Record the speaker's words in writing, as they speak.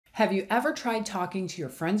Have you ever tried talking to your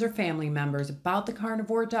friends or family members about the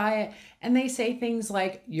carnivore diet and they say things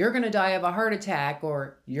like, you're gonna die of a heart attack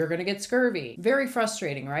or you're gonna get scurvy? Very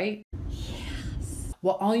frustrating, right? Yes.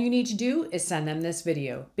 Well, all you need to do is send them this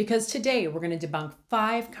video because today we're gonna debunk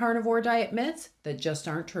 5 carnivore diet myths that just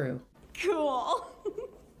aren't true. Cool.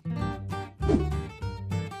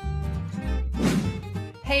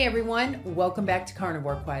 Hey everyone, welcome back to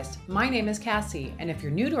Carnivore Quest. My name is Cassie, and if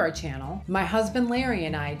you're new to our channel, my husband Larry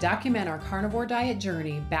and I document our carnivore diet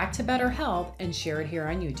journey back to better health and share it here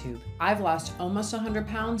on YouTube. I've lost almost 100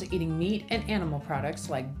 pounds eating meat and animal products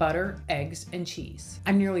like butter, eggs, and cheese.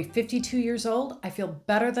 I'm nearly 52 years old. I feel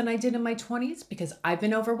better than I did in my 20s because I've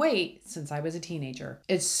been overweight since I was a teenager.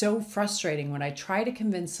 It's so frustrating when I try to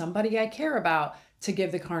convince somebody I care about to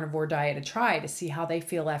give the carnivore diet a try to see how they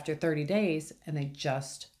feel after 30 days, and they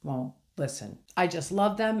just won't listen. I just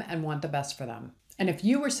love them and want the best for them. And if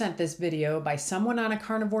you were sent this video by someone on a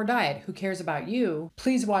carnivore diet who cares about you,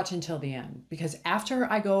 please watch until the end, because after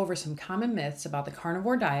I go over some common myths about the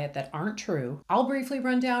carnivore diet that aren't true, I'll briefly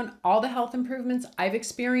run down all the health improvements I've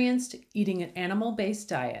experienced eating an animal-based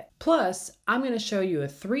diet. Plus, I'm going to show you a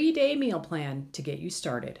 3-day meal plan to get you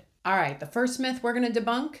started. All right, the first myth we're going to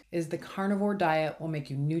debunk is the carnivore diet will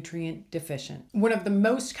make you nutrient deficient. One of the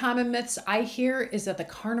most common myths I hear is that the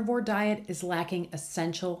carnivore diet is lacking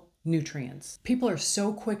essential nutrients. People are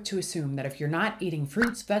so quick to assume that if you're not eating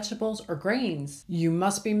fruits, vegetables, or grains, you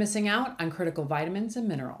must be missing out on critical vitamins and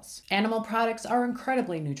minerals. Animal products are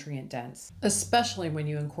incredibly nutrient dense, especially when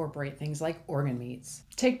you incorporate things like organ meats.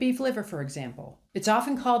 Take beef liver, for example. It's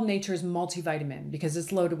often called nature's multivitamin because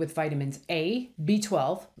it's loaded with vitamins A,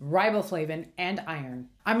 B12, riboflavin, and iron.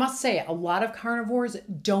 I must say, a lot of carnivores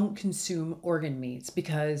don't consume organ meats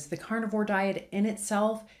because the carnivore diet in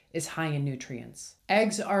itself is high in nutrients.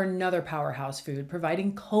 Eggs are another powerhouse food,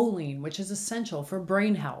 providing choline, which is essential for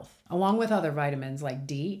brain health, along with other vitamins like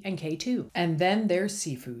D and K2. And then there's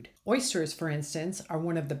seafood. Oysters, for instance, are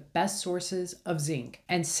one of the best sources of zinc,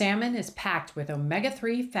 and salmon is packed with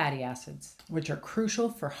omega-3 fatty acids, which are crucial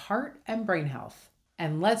for heart and brain health.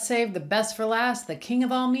 And let's save the best for last, the king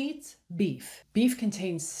of all meats, beef. Beef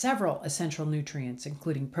contains several essential nutrients,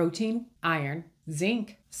 including protein, iron,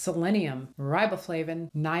 zinc, selenium, riboflavin,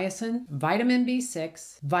 niacin, vitamin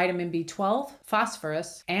B6, vitamin B12,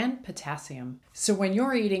 phosphorus, and potassium. So when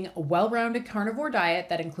you're eating a well-rounded carnivore diet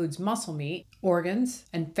that includes muscle meat, organs,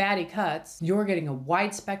 and fatty cuts, you're getting a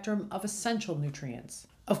wide spectrum of essential nutrients.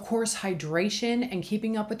 Of course, hydration and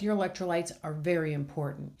keeping up with your electrolytes are very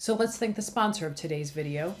important. So let's thank the sponsor of today's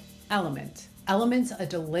video, Element. Element's a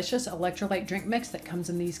delicious electrolyte drink mix that comes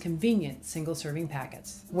in these convenient single-serving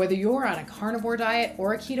packets. Whether you're on a carnivore diet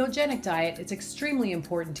or a ketogenic diet, it's extremely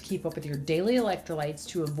important to keep up with your daily electrolytes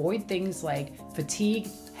to avoid things like fatigue,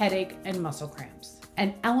 headache, and muscle cramps.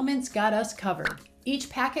 And Element's got us covered.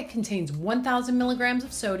 Each packet contains 1,000 milligrams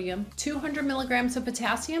of sodium, 200 milligrams of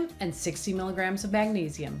potassium, and 60 milligrams of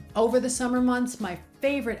magnesium. Over the summer months, my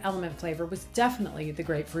favorite Element flavor was definitely the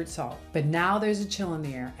grapefruit salt. But now there's a chill in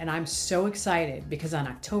the air, and I'm so excited because on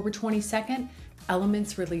October 22nd,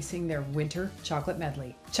 Element's releasing their winter chocolate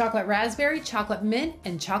medley. Chocolate raspberry, chocolate mint,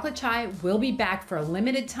 and chocolate chai will be back for a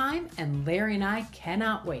limited time, and Larry and I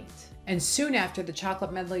cannot wait. And soon after the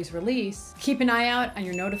chocolate medley's release, keep an eye out on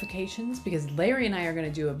your notifications because Larry and I are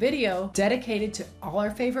going to do a video dedicated to all our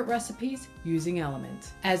favorite recipes using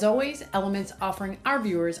Element. As always, Element's offering our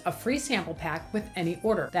viewers a free sample pack with any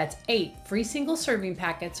order. That's 8 free single serving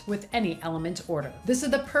packets with any Element order. This is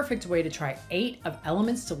the perfect way to try 8 of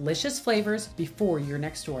Element's delicious flavors before your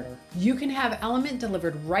next order. You can have Element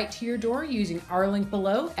delivered right to your door using our link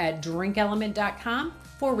below at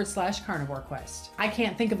drinkelement.com/carnivore quest. I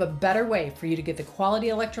can't think of a better way for you to get the quality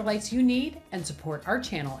electrolytes you need and support our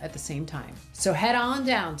channel at the same time. So head on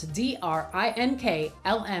down to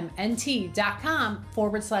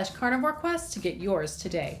drinklmnt.com/carnivore quest to get yours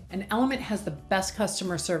today. And Element has the best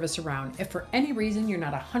customer service around. If for any reason you're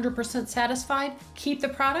not 100% satisfied, keep the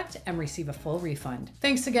product and receive a full refund.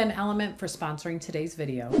 Thanks again, Element, for sponsoring today's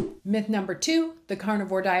video. Myth number 2, the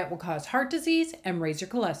carnivore diet will cause heart disease and raise your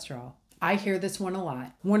cholesterol. I hear this one a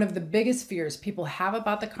lot. One of the biggest fears people have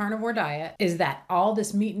about the carnivore diet is that all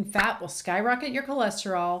this meat and fat will skyrocket your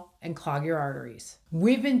cholesterol and clog your arteries.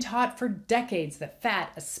 We've been taught for decades that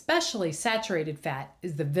fat, especially saturated fat,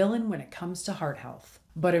 is the villain when it comes to heart health.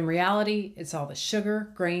 But in reality, it's all the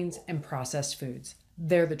sugar, grains, and processed foods.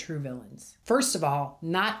 They're the true villains. First of all,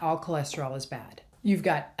 not all cholesterol is bad. You've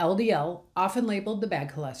got LDL, often labeled the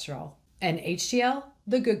bad cholesterol, and HDL,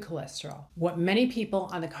 the good cholesterol. What many people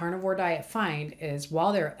on the carnivore diet find is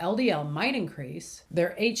while their LDL might increase,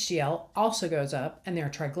 their HDL also goes up and their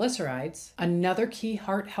triglycerides, another key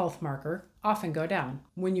heart health marker, often go down.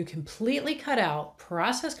 When you completely cut out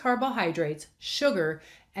processed carbohydrates, sugar,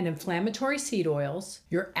 and inflammatory seed oils,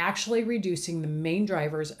 you're actually reducing the main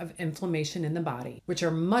drivers of inflammation in the body, which are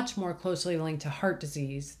much more closely linked to heart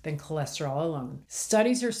disease than cholesterol alone.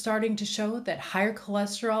 Studies are starting to show that higher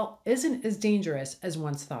cholesterol isn't as dangerous as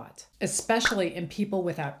once thought, especially in people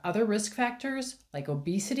without other risk factors like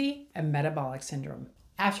obesity and metabolic syndrome.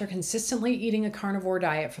 After consistently eating a carnivore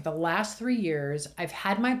diet for the last 3 years, I've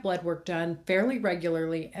had my blood work done fairly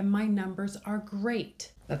regularly and my numbers are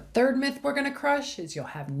great. The third myth we're going to crush is you'll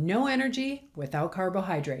have no energy without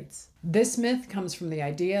carbohydrates. This myth comes from the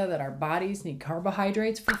idea that our bodies need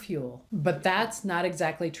carbohydrates for fuel, but that's not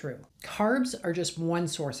exactly true. Carbs are just one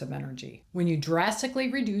source of energy. When you drastically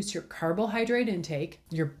reduce your carbohydrate intake,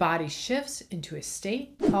 your body shifts into a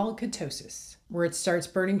state called ketosis, where it starts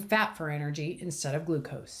burning fat for energy instead of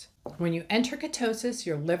glucose. When you enter ketosis,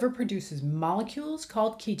 your liver produces molecules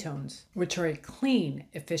called ketones, which are a clean,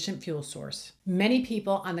 efficient fuel source. Many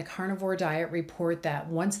people on the carnivore diet report that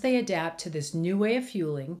once they adapt to this new way of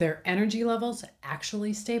fueling, their energy levels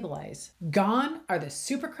actually stabilize. Gone are the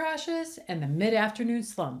super crashes and the mid-afternoon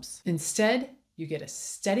slumps. Instead, you get a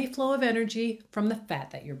steady flow of energy from the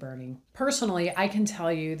fat that you're burning. Personally, I can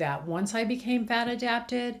tell you that once I became fat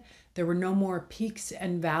adapted, there were no more peaks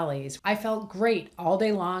and valleys. I felt great all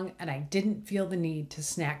day long and I didn't feel the need to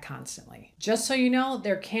snack constantly. Just so you know,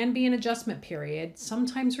 there can be an adjustment period,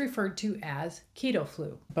 sometimes referred to as keto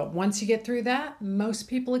flu. But once you get through that, most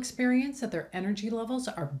people experience that their energy levels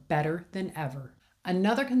are better than ever.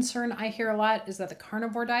 Another concern I hear a lot is that the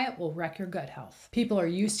carnivore diet will wreck your gut health. People are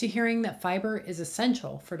used to hearing that fiber is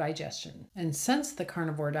essential for digestion. And since the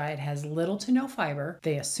carnivore diet has little to no fiber,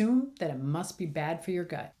 they assume that it must be bad for your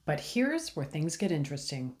gut. But here's where things get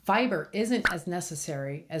interesting. Fiber isn't as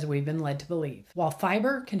necessary as we've been led to believe. While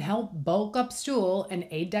fiber can help bulk up stool and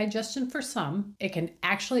aid digestion for some, it can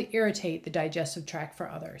actually irritate the digestive tract for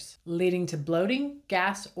others, leading to bloating,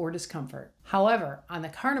 gas, or discomfort. However, on the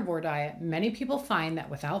carnivore diet, many people find that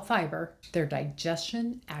without fiber, their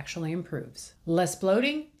digestion actually improves. Less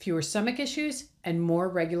bloating, fewer stomach issues, and more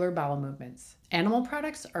regular bowel movements. Animal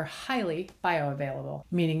products are highly bioavailable,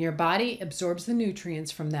 meaning your body absorbs the nutrients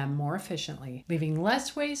from them more efficiently, leaving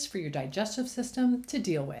less waste for your digestive system to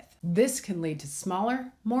deal with. This can lead to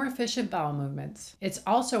smaller, more efficient bowel movements. It's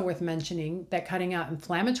also worth mentioning that cutting out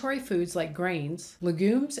inflammatory foods like grains,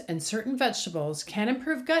 legumes, and certain vegetables can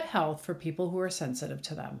improve gut health for people who are sensitive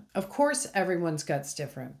to them. Of course, everyone's gut's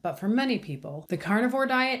different, but for many people, the carnivore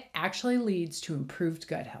diet actually leads to improved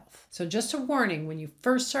gut health. So just a warning, when you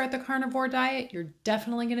first start the carnivore diet, you're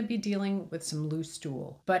definitely going to be dealing with some loose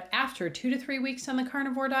stool. But after 2 to 3 weeks on the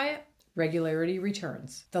carnivore diet, regularity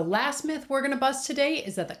returns. The last myth we're going to bust today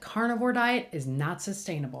is that the carnivore diet is not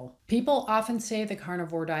sustainable. People often say the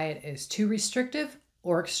carnivore diet is too restrictive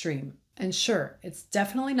or extreme. And sure, it's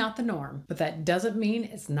definitely not the norm, but that doesn't mean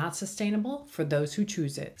it's not sustainable for those who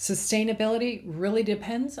choose it. Sustainability really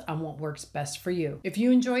depends on what works best for you. If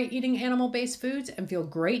you enjoy eating animal-based foods and feel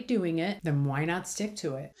great doing it, then why not stick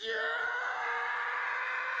to it?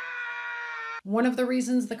 One of the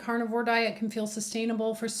reasons the carnivore diet can feel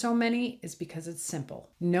sustainable for so many is because it's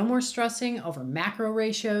simple. No more stressing over macro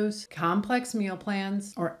ratios, complex meal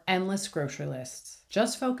plans, or endless grocery lists.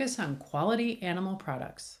 Just focus on quality animal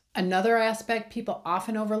products. Another aspect people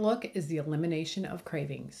often overlook is the elimination of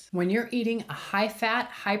cravings. When you're eating a high-fat,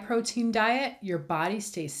 high-protein diet, your body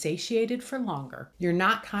stays satiated for longer. You're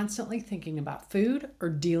not constantly thinking about food or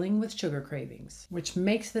dealing with sugar cravings, which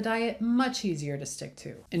makes the diet much easier to stick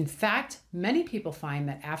to. In fact, many people find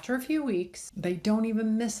that after a few weeks, they don't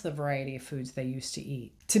even miss the variety of foods they used to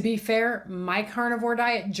eat. To be fair, my carnivore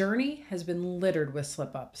diet journey has been littered with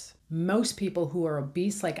slip-ups. Most people who are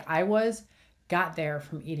obese like I was got there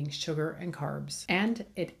from eating sugar and carbs. And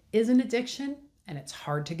it is an addiction and it's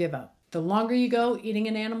hard to give up. The longer you go eating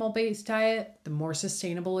an animal-based diet, the more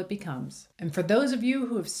sustainable it becomes. And for those of you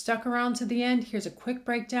who have stuck around to the end, here's a quick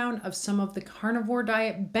breakdown of some of the carnivore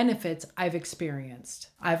diet benefits I've experienced.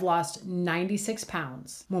 I've lost 96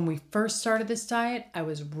 pounds. When we first started this diet, I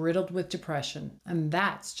was riddled with depression, and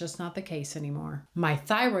that's just not the case anymore. My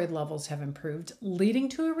thyroid levels have improved, leading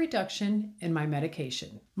to a reduction in my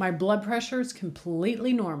medication. My blood pressure is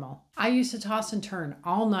completely normal. I used to toss and turn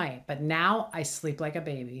all night, but now I sleep like a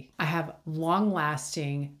baby. I have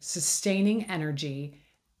long-lasting, sustaining energy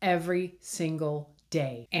every single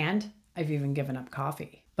day. And I've even given up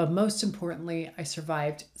coffee. But most importantly, I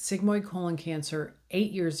survived sigmoid colon cancer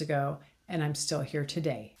 8 years ago, and I'm still here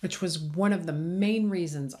today, which was one of the main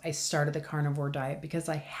reasons I started the carnivore diet, because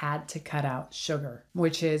I had to cut out sugar,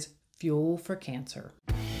 which is fuel for cancer.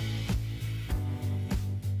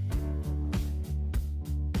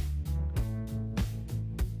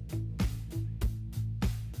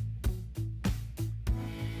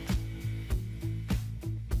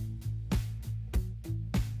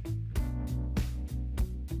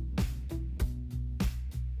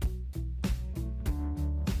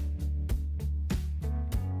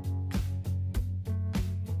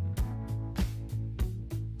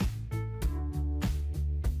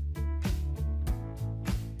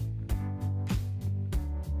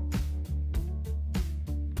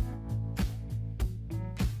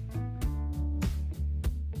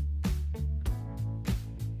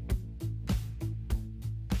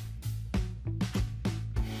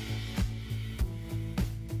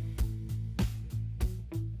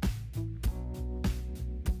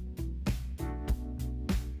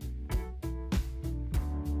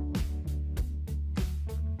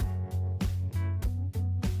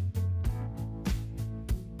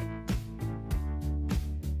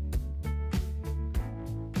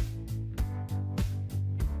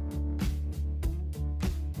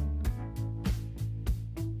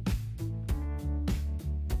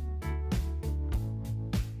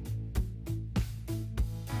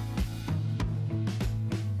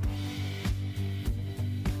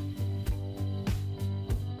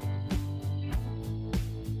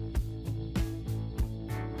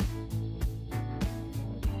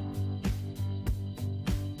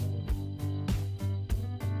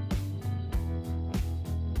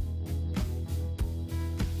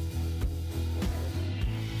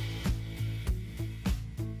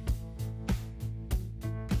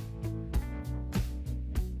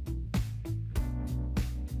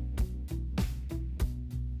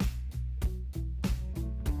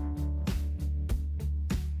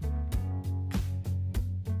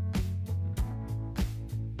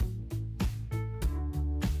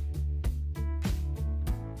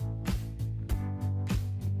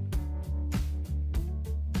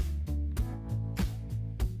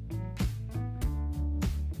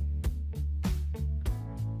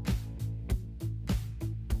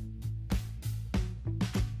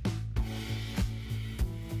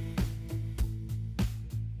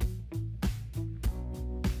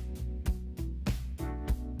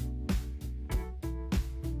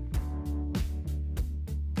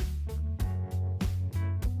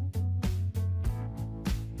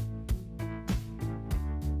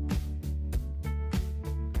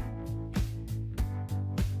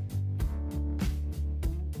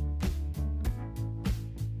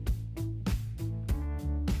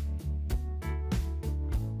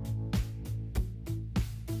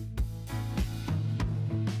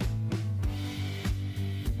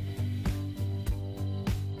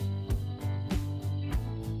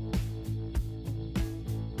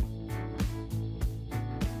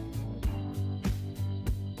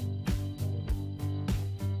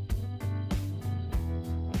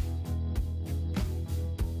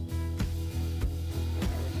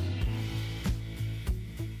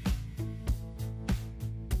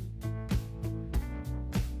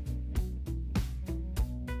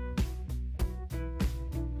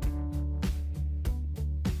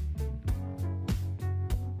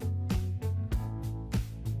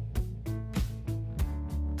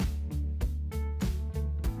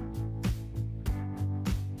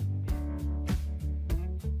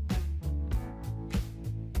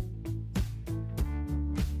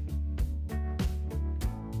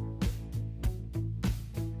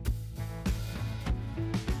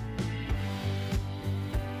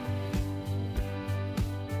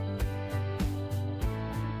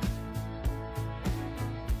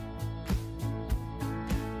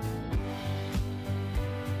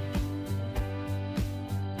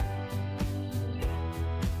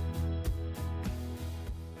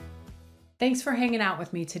 Thanks for hanging out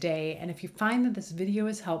with me today. And if you find that this video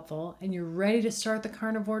is helpful and you're ready to start the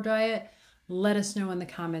carnivore diet, let us know in the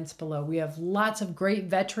comments below. We have lots of great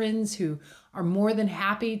veterans who are more than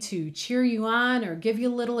happy to cheer you on or give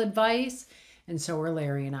you a little advice. And so are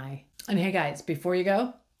Larry and I. And hey guys, before you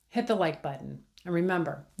go, hit the like button. And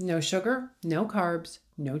remember, no sugar, no carbs,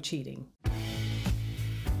 no cheating.